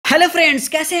Hello friends,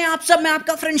 कैसे हैं आप सब। मैं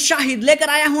आपका फ्रेंड शाहिद लेकर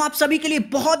आया हूं आप सभी के लिए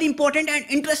बहुत इंपॉर्टेंट एंड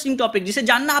इंटरेस्टिंग टॉपिक, जिसे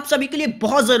जानना आप सभी के लिए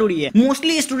बहुत जरूरी है।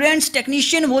 मोस्टली स्टूडेंट्स,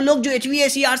 टेक्नीशियन, वो लोग जो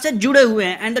HVACR से जुड़े हुए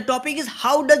हैं। And the topic is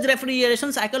how does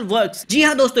refrigeration cycle works. जी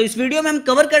हाँ दोस्तों, इस वीडियो में हम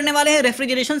कवर करने वाले हैं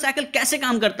रेफ्रिजरेशन साइकिल कैसे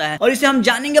काम करता है, और इसे हम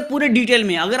जानेंगे पूरे डिटेल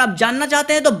में। अगर आप जानना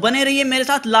चाहते हैं तो बने रहिए मेरे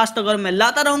साथ लास्ट तक, और मैं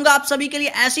लाता रहूंगा आप सभी के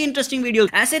लिए ऐसी इंटरेस्टिंग वीडियो।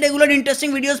 ऐसे रेगुलर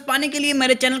इंटरेस्टिंग वीडियो पाने के लिए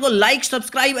मेरे चैनल को लाइक,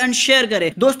 सब्सक्राइब एंड शेयर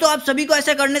करें। दोस्तों, आप सभी को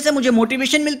ऐसा करने से मुझे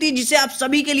मोटिवेशन मिलती है, जिससे आप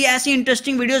सभी के लिए ऐसी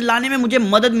इंटरेस्टिंग वीडियोस लाने में मुझे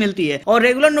मदद मिलती है। और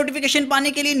रेगुलर नोटिफिकेशन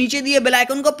पाने के लिए नीचे दिए बेल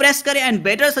आइकन को प्रेस करें एंड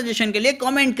बेटर सजेशन के लिए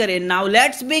कमेंट करें। Now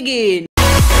let's begin.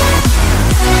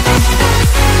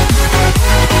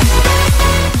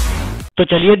 तो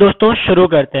चलिए दोस्तों शुरू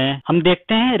करते हैं। हम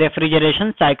देखते हैं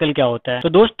रेफ्रिजरेशन साइकिल क्या होता है। तो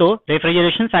दोस्तों,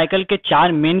 रेफ्रिजरेशन साइकिल के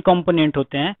 4 मेन कंपोनेंट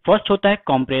होते हैं। फर्स्ट होता है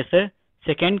compressor,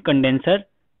 second condenser,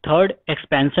 third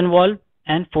expansion valve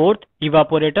and fourth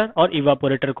evaporator और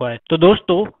इवापोरेटर कॉइल। तो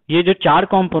दोस्तों, ये जो 4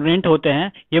 कंपोनेंट होते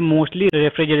हैं ये मोस्टली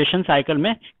रेफ्रिजरेशन साइकिल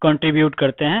में कंट्रीब्यूट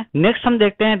करते हैं। नेक्स्ट हम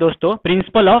देखते हैं दोस्तों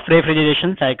प्रिंसिपल ऑफ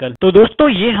रेफ्रिजरेशन साइकिल। तो दोस्तों,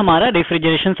 ये हमारा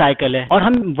रेफ्रिजरेशन साइकिल है और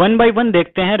हम 1 बाय 1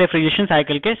 देखते हैं रेफ्रिजरेशन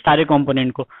साइकिल के सारे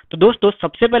कंपोनेंट को। तो दोस्तों,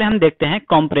 सबसे पहले हम देखते हैं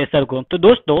कंप्रेसर को। तो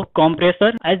दोस्तों,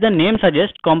 compressor as the name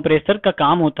suggest, compressor का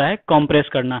काम होता है कंप्रेस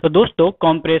करना। तो दोस्तों,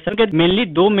 कंप्रेसर के मेनली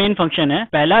 2 मेन फंक्शन है।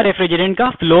 पहला रेफ्रिजरेंट का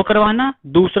फ्लो करवाना,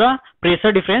 दूसरा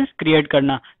प्रेशर डिफरेंस क्रिएट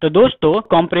करना। तो दोस्तों,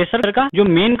 कंप्रेसर का जो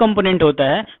मेन कंपोनेंट होता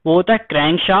है वो होता है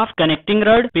crankshaft, connecting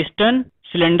rod, piston,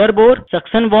 cylinder bore,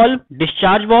 suction valve,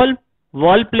 discharge valve,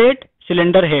 wall plate,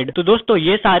 cylinder head. तो दोस्तों,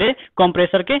 ये सारे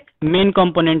कंप्रेसर के मेन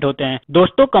कंपोनेंट होते हैं।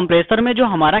 दोस्तों, कंप्रेसर में जो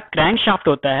हमारा क्रैंकशाफ्ट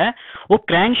होता है, वो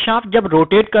क्रैंकशाफ्ट जब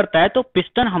रोटेट करता है तो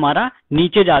पिस्टन हमारा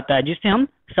नीचे जाता है, जिसे हम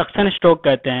सक्शन स्ट्रोक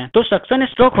कहते हैं। तो सक्शन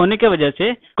स्ट्रोक होने की वजह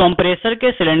से कंप्रेसर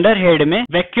के सिलेंडर हेड में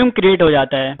वैक्यूम क्रिएट हो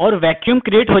जाता है, और वैक्यूम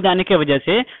क्रिएट हो जाने की वजह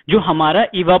से जो हमारा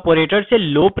इवापोरेटर से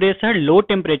low pressure, low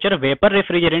temperature vapour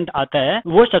refrigerant आता है,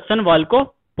 वो सक्शन वाल्व को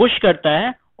पुश करता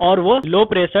है, और वो low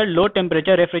pressure, low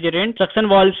temperature refrigerant suction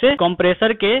valve से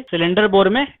कंप्रेसर के सिलेंडर बोर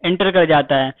में एंटर कर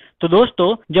जाता है। तो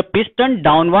दोस्तों, जब पिस्टन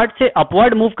डाउनवर्ड से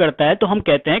अपवर्ड मूव करता है तो हम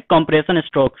कहते हैं कंप्रेशन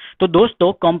स्ट्रोक। तो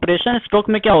दोस्तों, कंप्रेशन स्ट्रोक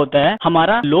में क्या होता है,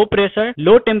 हमारा low pressure,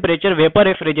 low temperature vapour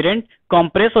refrigerant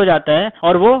compress हो जाता है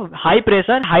और वो high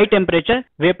pressure, high temperature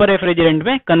vapour refrigerant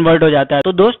में कन्वर्ट हो जाता है।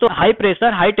 तो दोस्तों, हाई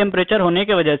प्रेशर, हाई टेम्परेचर होने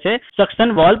की वजह से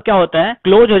सक्शन वाल्व क्या होता है,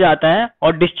 क्लोज हो जाता है,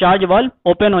 और डिस्चार्ज वाल्व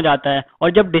ओपन हो जाता है।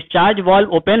 और जब डिस्चार्ज वाल्व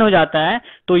ओपन हो जाता है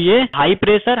तो ये high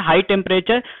pressure, high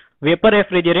temperature vapour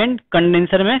refrigerant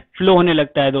condenser में फ्लो होने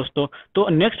लगता है दोस्तों। तो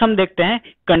नेक्स्ट हम देखते हैं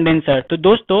कंडेंसर। तो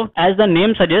दोस्तों, as the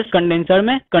name suggest, condenser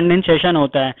में कंडेंसेशन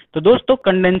होता है। तो दोस्तों,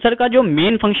 कंडेंसर का जो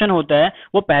मेन फंक्शन होता है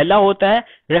वो पहला होता है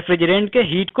रेफ्रिजरेंट के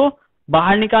हीट को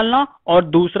बाहर निकालना, और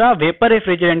दूसरा वेपर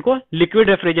रेफ्रिजरेंट को लिक्विड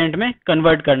रेफ्रिजरेंट में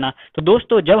कन्वर्ट करना। तो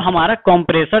दोस्तों, जब हमारा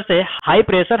कंप्रेसर से high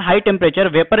pressure, high temperature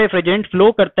vapour refrigerant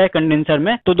flow करता है कंडेंसर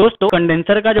में, तो दोस्तों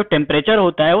कंडेंसर का जो टेम्परेचर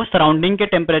होता है वो सराउंडिंग के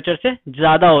टेम्परेचर से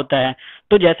ज्यादा होता है।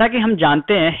 तो जैसा कि हम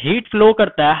जानते हैं, हीट फ्लो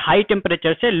करता है हाई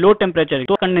टेम्परेचर से लो टेम्परेचर।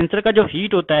 तो कंडेंसर का जो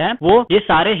हीट होता है वो ये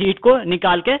सारे हीट को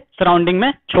निकाल के सराउंडिंग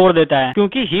में छोड़ देता है,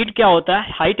 क्योंकि हीट क्या होता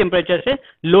है, हाई टेम्परेचर से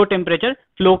लो टेम्परेचर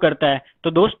फ्लो करता है।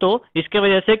 तो दोस्तों, इसके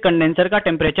वजह से कंडेंसर का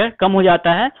टेम्परेचर कम हो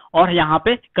जाता है और यहाँ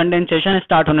पे कंडेंसेशन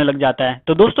स्टार्ट होने लग जाता है।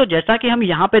 तो दोस्तों, जैसा कि हम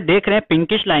यहाँ पे देख रहे हैं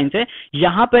पिंकिश लाइन से,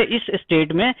 यहाँ पे इस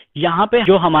स्टेट में यहाँ पे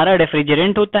जो हमारा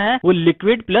रेफ्रिजरेंट होता है वो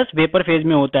लिक्विड प्लस वेपर फेज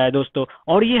में होता है दोस्तों।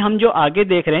 और ये हम जो आगे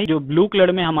देख रहे हैं, जो ब्लू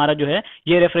कलर में हमारा जो है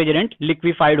ये रेफ्रिजरेंट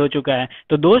लिक्विफाइड हो चुका है।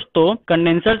 तो दोस्तों,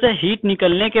 कंडेंसर से हीट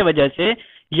निकलने के वजह से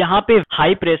यहाँ पे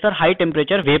high pressure, high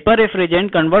temperature vapour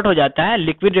refrigerant convert हो जाता है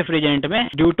लिक्विड रेफ्रिजरेंट में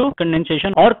ड्यू टू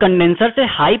कंडेंसेशन, और कंडेंसर से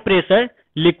हाई प्रेशर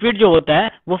लिक्विड जो होता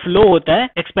है वो फ्लो होता है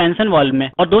एक्सपेंशन वाल्व में।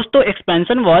 और दोस्तों,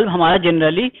 एक्सपेंशन वाल्व हमारा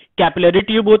जनरली कैपिलरी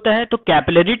ट्यूब होता है। तो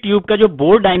कैपिलरी ट्यूब का जो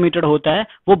बोर डायमीटर होता है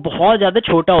वो बहुत ज्यादा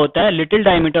छोटा होता है, लिटिल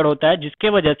डायमीटर होता है, जिसके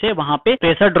वजह से वहां पे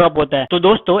प्रेशर ड्रॉप होता है। तो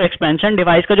दोस्तों, एक्सपेंशन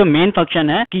डिवाइस का जो मेन फंक्शन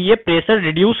है कि ये प्रेशर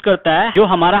रिड्यूस करता है, जो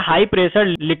हमारा high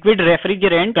pressure liquid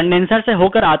refrigerant condenser से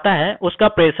होकर आता है उसका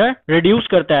प्रेशर रिड्यूस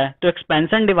करता है। तो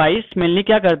एक्सपेंशन डिवाइस मेनली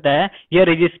क्या करता है, ये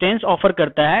रेजिस्टेंस ऑफर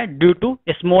करता है due to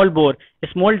small bore,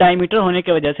 small diameter होने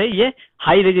की वजह से ये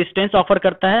हाई रेजिस्टेंस ऑफर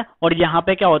करता है, और यहाँ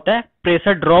पे क्या होता है,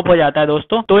 प्रेशर ड्रॉप हो जाता है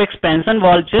दोस्तों। तो एक्सपेंशन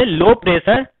वाल्व से low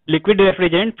pressure liquid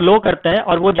refrigerant flow करता है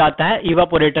और वो जाता है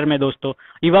इवापोरेटर में दोस्तों।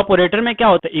 इवापोरेटर में क्या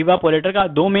होता है, इवापोरेटर का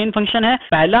 2 मेन फंक्शन है।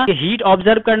 पहला, हीट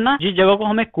ऑब्जर्व करना, जिस जगह को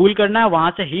हमें कूल करना है वहां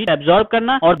से हीट एब्जॉर्ब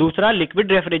करना, और दूसरा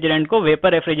लिक्विड रेफ्रिजरेंट को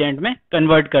वेपर रेफ्रिजरेंट में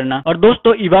कन्वर्ट करना। और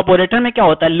दोस्तों, इवापोरेटर में क्या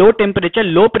होता है, low temperature,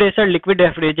 low pressure liquid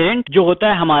refrigerant जो होता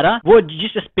है हमारा, वो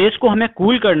जिस स्पेस को हमें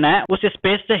कूल करना है उस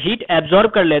स्पेस से हीट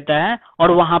एब्जॉर्ब कर लेता है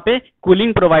और वहां पे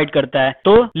कूलिंग प्रोवाइड करता है।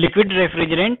 तो लिक्विड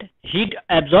रेफ्रिजरेंट हीट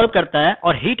एब्जॉर्ब करता है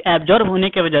और हीट एब्जॉर्ब होने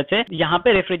की वजह से यहाँ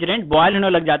पे रेफ्रिजरेंट बॉयल होने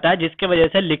लग जाता है, जिसके वजह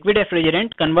से लिक्विड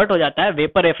रेफ्रिजरेंट कन्वर्ट हो जाता है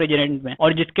वेपर रेफ्रिजरेंट में,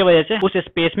 और जिसके वजह से उस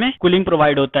स्पेस में कूलिंग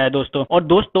प्रोवाइड होता है दोस्तों। और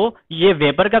दोस्तों ये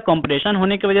वेपर का कंप्रेशन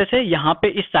होने की वजह से यहाँ पे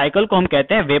इस साइकिल को हम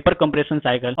कहते हैं वेपर कंप्रेशन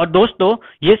साइकिल। और दोस्तों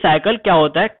ये साइकिल क्या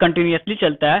होता है, कंटिन्यूअसली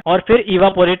चलता है और फिर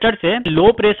इवापोरेटर से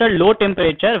low pressure low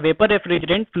temperature vapour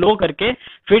refrigerant flow करके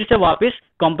फिर से वापस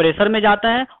कंप्रेसर में जाता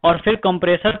है, और फिर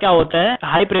कंप्रेसर क्या होता है,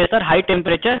 high pressure high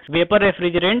temperature vapour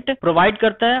refrigerant provide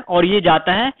करता है और ये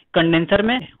जाता है कंडेंसर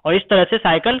में, और इस तरह से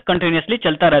साइकिल कंटिन्यूअसली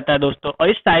चलता रहता है दोस्तों। और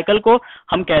इस साइकिल को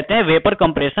हम कहते हैं वेपर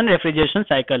कंप्रेशन रेफ्रिजरेशन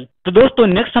साइकिल। तो दोस्तों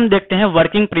नेक्स्ट हम देखते हैं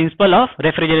working principle of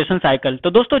refrigeration cycle.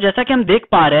 तो दोस्तों जैसा कि हम देख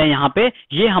पा रहे हैं यहाँ पे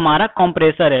ये हमारा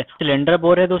कंप्रेसर है, सिलेंडर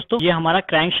बोर है दोस्तों, ये हमारा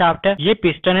क्रैंक शाफ्ट है, ये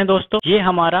पिस्टन है दोस्तों, ये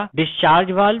हमारा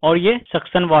डिस्चार्ज वाल्व और ये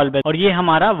सक्शन वाल्व है, और ये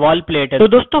हमारा वॉल प्लेट है। तो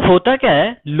दोस्तों होता क्या है,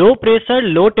 low pressure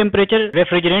low temperature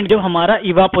refrigerant जब हमारा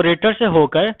इवापोरेटर से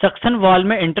होकर सक्शन वाल्व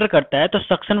में एंटर करता है तो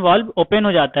सक्शन वाल्व ओपन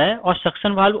हो जाता है, और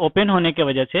सक्शन वाल्व ओपन होने की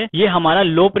वजह से ये हमारा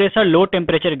low pressure low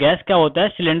temperature gas क्या होता है,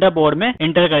 सिलेंडर बोर में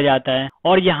एंटर कर जाता है।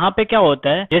 और यहाँ पे क्या होता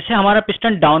है, जैसे हमारा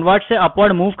पिस्टन डाउनवर्ड से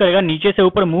अपवर्ड मूव करेगा, नीचे से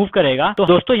ऊपर मूव करेगा, तो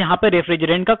दोस्तों यहाँ पे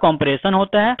रेफ्रिजरेंट का कंप्रेशन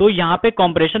होता है। तो यहाँ पे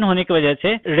कंप्रेशन होने की वजह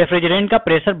से रेफ्रिजरेंट का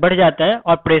प्रेशर बढ़ जाता है,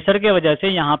 और प्रेशर की वजह से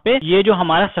यहाँ पे ये जो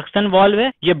हमारा सक्शन वाल्व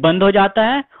है ये बंद हो जाता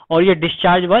है और ये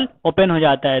डिस्चार्ज वाल्व ओपन हो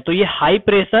जाता है। तो ये high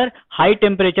pressure high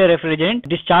temperature refrigerant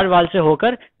discharge valve से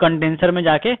होकर कंडेंसर में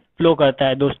जाके फ्लो करता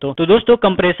है दोस्तों। तो दोस्तों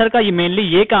कंप्रेसर का ये मेनली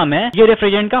ये काम है, ये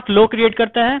रेफ्रिजरेंट का फ्लो क्रिएट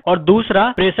करता है और दूसरा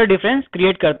प्रेशर डिफरेंस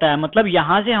क्रिएट करता है। मतलब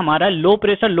यहाँ से हमारा low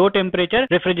pressure low temperature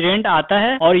refrigerant आता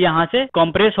है और यहाँ से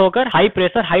कंप्रेस होकर high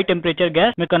pressure high temperature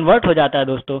gas में कन्वर्ट हो जाता है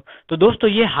दोस्तों। तो दोस्तों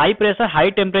ये high pressure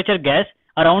high temperature gas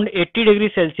around 80 degree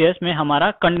Celsius में हमारा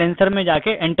कंडेंसर में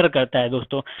जाके एंटर करता है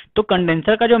दोस्तों। तो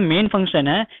कंडेंसर का जो मेन फंक्शन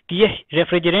है कि ये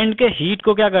रेफ्रिजरेंट के हीट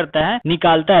को क्या करता है,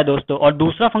 निकालता है दोस्तों। और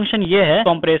दूसरा फंक्शन ये है,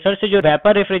 कंप्रेसर से जो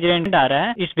वेपर रेफ्रिजरेंट आ रहा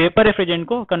है इस वेपर रेफ्रिजरेंट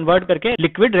को कन्वर्ट करके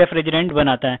लिक्विड रेफ्रिजरेंट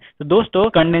बनाता है। तो दोस्तों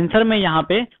कंडेंसर में यहाँ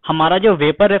पे हमारा जो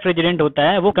वेपर रेफ्रिजरेंट होता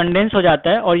है वो कंडेंस हो जाता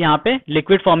है और यहाँ पे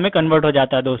लिक्विड फॉर्म में कन्वर्ट हो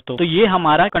जाता है दोस्तों। तो ये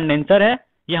हमारा कंडेंसर है,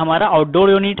 ये हमारा आउटडोर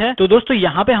यूनिट है। तो दोस्तों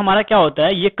यहाँ पे हमारा क्या होता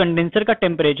है, ये कंडेंसर का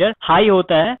टेम्परेचर हाई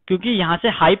होता है क्योंकि यहाँ से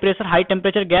high pressure high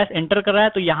temperature gas enter कर रहा है,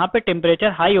 तो यहाँ पे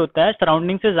टेम्परेचर हाई होता है,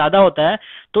 सराउंडिंग से ज्यादा होता है,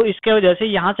 तो इसके वजह से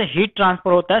यहाँ से हीट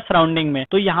ट्रांसफर होता है सराउंडिंग में।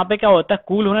 तो यहाँ पे क्या होता है,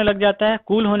 कूल होने लग जाता है।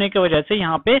 कूल होने की वजह से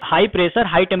यहाँ पे high pressure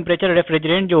high temperature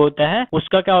refrigerant जो होता है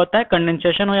उसका क्या होता है,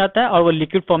 कंडेंसेशन हो जाता है और वो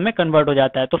लिक्विड फॉर्म में कन्वर्ट हो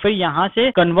जाता है। तो फिर यहाँ से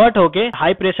कन्वर्ट होके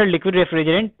हाई प्रेशर लिक्विड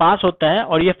रेफ्रिजरेंट पास होता है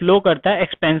और ये फ्लो करता है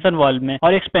एक्सपेंशन वाल्व में।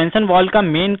 और एक्सपेंशन वाल्व का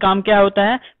मेन काम क्या होता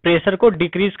है, प्रेशर को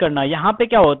डिक्रीज करना। यहाँ पे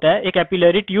क्या होता है, एक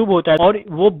कैपिलरी ट्यूब होता है और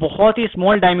वो बहुत ही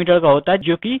स्मॉल डायमीटर का होता है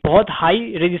जो कि बहुत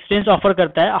हाई रेजिस्टेंस ऑफर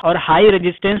करता है, और हाई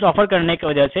रेजिस्टेंस ऑफर करने की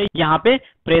वजह से यहाँ पे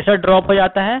प्रेशर ड्रॉप हो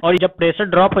जाता है। और जब प्रेशर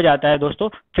ड्रॉप हो जाता है दोस्तों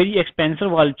फिर ये एक्सपेंसर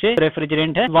वाल्व से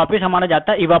रेफ्रिजरेंट है वापस हमारा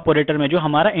जाता है इवापोरेटर में, जो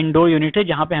हमारा इंडोर यूनिट है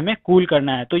जहाँ पे हमें कूल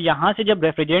करना है। तो यहाँ से जब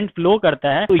रेफ्रिजरेंट फ्लो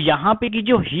करता है तो यहाँ पे की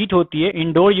जो हीट होती है,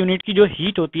 इंडोर यूनिट की जो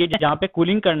हीट होती है जहाँ पे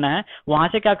कूलिंग करना है, वहां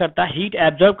से क्या करता है, हीट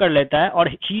एब्जॉर्ब कर लेता है। और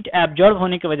हीट एब्जॉर्ब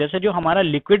होने की वजह से जो हमारा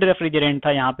लिक्विड रेफ्रिजरेंट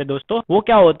था यहाँ पे दोस्तों वो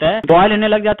क्या होता है, बॉयल होने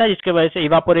लग जाता है, जिसकी वजह से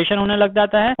इवापोरेशन होने लग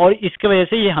जाता है और इसकी वजह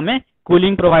से ये हमें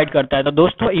कूलिंग प्रोवाइड करता है। तो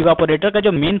दोस्तों इवापोरेटर का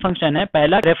जो मेन फंक्शन है,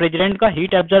 पहला रेफ्रिजरेंट का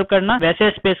हीट एब्जॉर्ब करना वैसे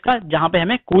स्पेस का जहां पे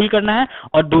हमें कूल करना है,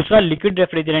 और दूसरा लिक्विड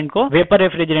रेफ्रिजरेंट को वेपर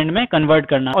रेफ्रिजरेंट में कन्वर्ट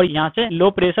करना। और यहाँ से low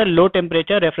pressure low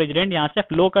temperature refrigerant यहाँ से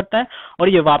फ्लो करता है और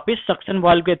ये वापस सक्शन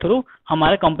वाल्व के थ्रू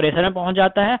हमारे कंप्रेसर में पहुंच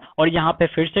जाता है और यहाँ पे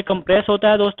फिर से कंप्रेस होता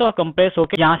है दोस्तों, और कंप्रेस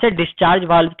होकर यहाँ से डिस्चार्ज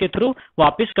वाल्व के थ्रू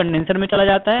वापस कंडेंसर में चला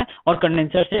जाता है और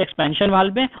कंडेंसर से एक्सपेंशन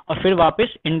वाल्व में और फिर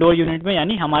वापस इंडोर यूनिट में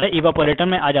यानी हमारे इवापोरेटर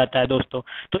में आ जाता है दोस्तों।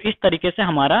 तो इस तरीके से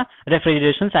हमारा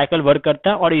रेफ्रिजरेशन साइकिल वर्क करता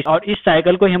है और इस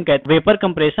साइकिल को हम कहते हैं वेपर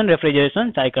कंप्रेशन रेफ्रिजरेशन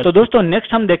साइकिल। तो दोस्तों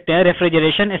नेक्स्ट हम देखते हैं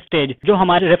रेफ्रिजरेशन स्टेज। जो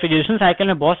हमारे रेफ्रिजरेशन साइकिल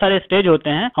में बहुत सारे स्टेज होते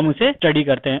हैं, हम उसे स्टडी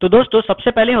करते हैं। तो दोस्तों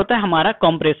सबसे पहले होता है हमारा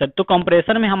कंप्रेसर। तो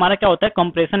कंप्रेसर में हमारा क्या होता है,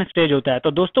 कंप्रेशन स्टेज होता है।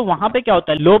 तो दोस्तों वहां पे क्या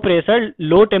होता है, low pressure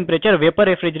low temperature vapour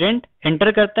refrigerant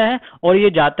enter करता है और ये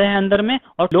जाता है अंदर में,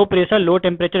 और low pressure low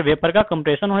temperature vapour का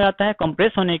कंप्रेशन हो जाता है।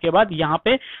 कंप्रेस होने के बाद यहाँ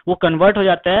पे वो कन्वर्ट हो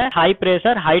जाता है high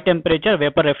pressure high temperature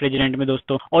vapour refrigerant में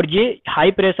दोस्तों। और ये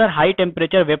high pressure high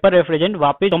temperature vapour refrigerant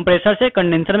वापस कंप्रेसर से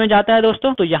कंडेंसर में जाता है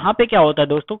दोस्तों। तो यहाँ पे क्या होता है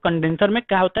दोस्तों, कंडेंसर में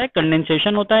क्या होता है,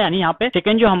 कंडेंसेशन होता है। यानी यहाँ पे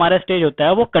सेकंड जो हमारा स्टेज होता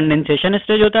है वो कंडेंसेशन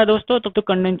स्टेज होता है दोस्तों। तो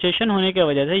कंडेंसेशन होने की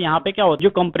वजह से यहाँ पे क्या होता है,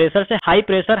 जो कंप्रेसर से हाई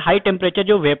प्रेशर हाई टेम्परेचर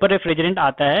जो वेपर रेफ्रिजरेंट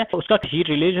आता है उसका हीट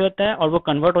रिलीज होता है और वो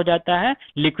कन्वर्ट हो जाता है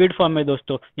लिक्विड फॉर्म में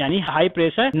दोस्तों, यानी high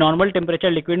pressure normal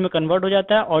temperature liquid में कन्वर्ट हो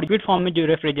जाता है और लिक्विड फॉर्म में जो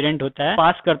रेफ्रिजरेंट होता है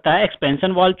पास करता है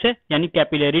एक्सपेंशन वाल्व से यानी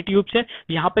कैपिलरी ट्यूब से।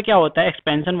 यहाँ पे क्या होता है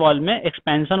एक्सपेंशन वाल्व में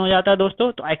एक्सपेंशन हो जाता है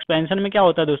दोस्तों। तो एक्सपेंशन में क्या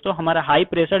होता है दोस्तों, हमारा हाई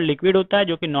प्रेशर लिक्विड होता है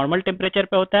जो कि नॉर्मल टेम्परेचर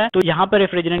पे होता है। तो यहाँ पे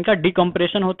रेफ्रिजरेंट का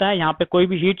डिकम्प्रेशन होता है, यहाँ पे कोई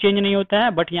भी हीट चेंज नहीं होता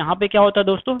है। बट यहाँ पे क्या होता है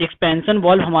दोस्तों, एक्सपेंशन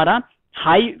वाल्व हमारा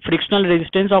हाई फ्रिक्शनल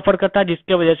रेजिस्टेंस ऑफर करता है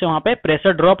जिसके वजह से वहां पे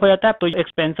प्रेशर ड्रॉप हो जाता है। तो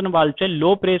एक्सपेंशन वाल्व से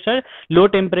low pressure low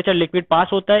temperature liquid पास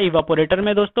होता है इवापोरेटर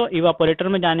में दोस्तों। इवापोरेटर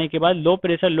में जाने के बाद low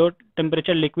pressure low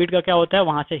temperature liquid का क्या होता है,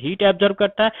 वहां से हीट एब्जॉर्ब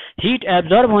करता है। हीट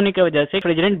एब्जॉर्ब होने की वजह से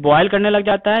रेफ्रिजरेंट बॉयल करने लग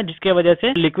जाता है जिसके वजह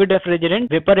से लिक्विड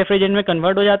रेफ्रिजरेंट वेपर रेफ्रिजरेंट में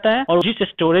कन्वर्ट हो जाता है और जिस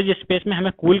स्टोरेज स्पेस में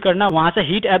हमें कूल करना वहां से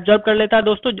हीट एब्जॉर्ब कर लेता है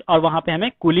दोस्तों और वहां पे हमें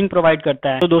कूलिंग प्रोवाइड करता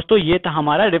है। तो दोस्तों ये था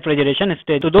हमारा रेफ्रिजरेशन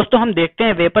स्टेज। तो दोस्तों हम देखते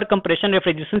हैं वेपर कंप्रेशन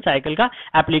रेफ्रिजरेशन साइकिल का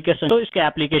एप्लीकेशन। तो इसके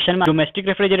एप्लीकेशन में डोमेस्टिक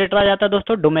रेफ्रिजरेटर आ जाता है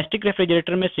दोस्तों। डोमेस्टिक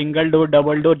रेफ्रिजरेटर में सिंगल डोर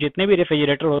डबल डोर जितने भी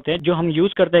रेफ्रिजरेटर होते हैं जो हम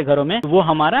यूज करते हैं घरों में वो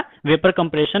हमारा वेपर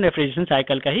कंप्रेशन रेफ्रिजरेशन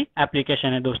साइकिल का ही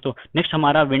एप्लीकेशन है दोस्तों। नेक्स्ट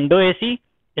हमारा window AC,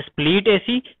 split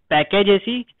AC, package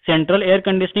AC, central air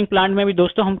conditioning plant में भी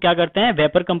दोस्तों हम क्या करते हैं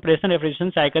वेपर कंप्रेशन रेफ्रिजरेशन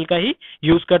साइकिल का ही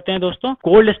यूज करते हैं दोस्तों।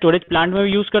 कोल्ड स्टोरेज प्लांट में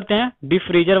भी यूज करते हैं, डीप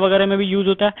फ्रीजर वगैरह में भी यूज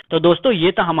होता है। तो दोस्तों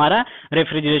ये था हमारा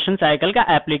रेफ्रिजरेशन साइकिल का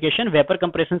एप्लीकेशन, वेपर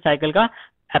कंप्रेशन साइकिल का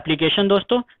एप्लीकेशन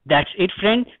दोस्तों। That's it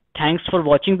friend, thanks for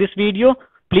watching this video.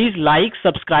 Please like,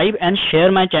 subscribe and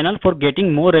share my channel for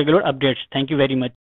getting more regular updates. Thank you very much.